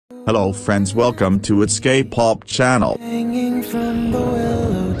Hello friends, welcome to its Kpop channel.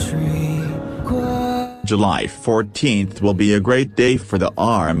 July 14th will be a great day for the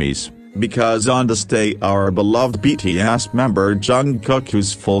ARMYs, because on this day our beloved BTS member Jungkook,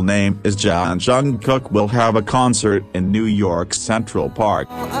 whose full name is JIN Jungkook, will have a concert in New York Central Park.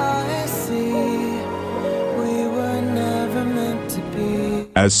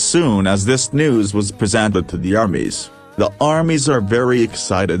 As soon as this news was presented to the ARMYs are very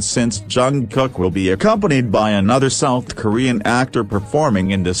excited since Jungkook will be accompanied by another South Korean actor performing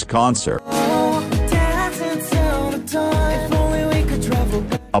in this concert.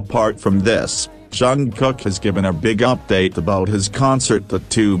 Apart from this, Jungkook has given a big update about his concert to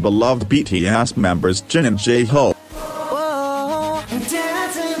two beloved BTS members JIN and J-Hope.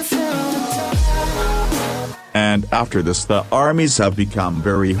 And after this, the ARMYs have become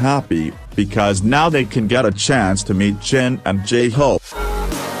very happy, because now they can get a chance to meet JIN and J-Hope.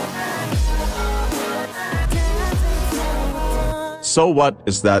 So what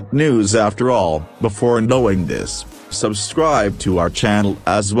is that news after all? Before knowing this, subscribe to our channel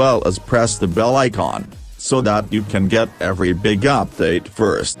as well as press the bell icon, so that you can get every big update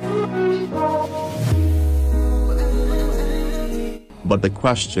first. But the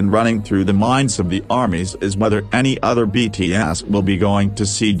question running through the minds of the ARMYs is whether any other BTS will be going to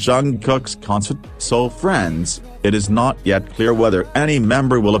see Jungkook's concert. So friends, it is not yet clear whether any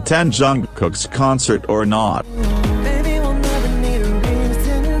member will attend Jungkook's concert or not.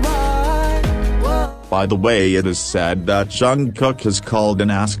 By the way, it is said that Jungkook has called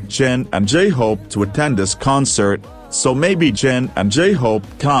and asked JIN and J-Hope to attend this concert, so maybe JIN and J-Hope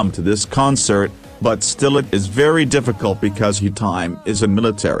come to this concert. But still it is very difficult because his time is in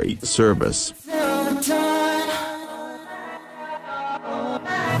military service.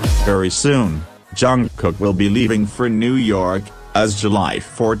 Very soon, Jungkook will be leaving for New York, as July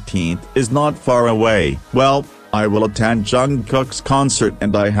 14th is not far away. Well, I will attend Jungkook's concert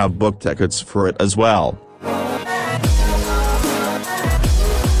and I have booked tickets for it as well.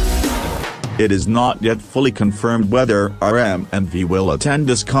 It is not yet fully confirmed whether RM and V will attend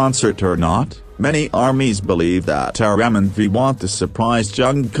this concert or not. Many ARMYs believe that RM and V want to surprise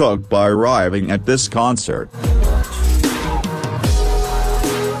Jungkook by arriving at this concert.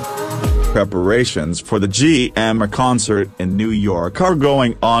 Preparations for the GMA concert in New York are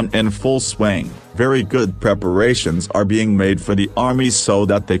going on in full swing. Very good preparations are being made for the ARMYs so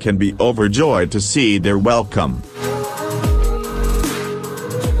that they can be overjoyed to see their welcome.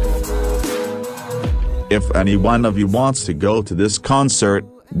 If any one of you wants to go to this concert,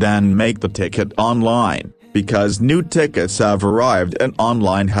 then make the ticket online, because new tickets have arrived and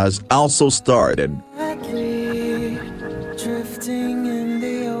online has also started.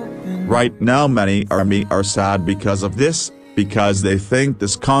 Right now many ARMY are sad because of this, because they think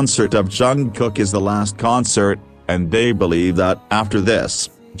this concert of Jungkook is the last concert, and they believe that after this,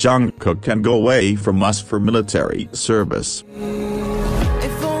 Jungkook can go away from us for military service.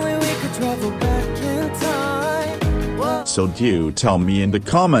 So do tell me in the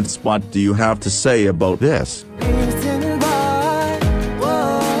comments what do you have to say about this.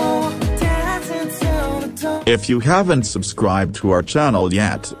 If you haven't subscribed to our channel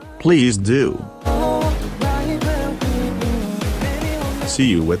yet, please do. See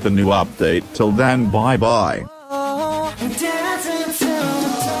you with a new update. Till then, bye bye.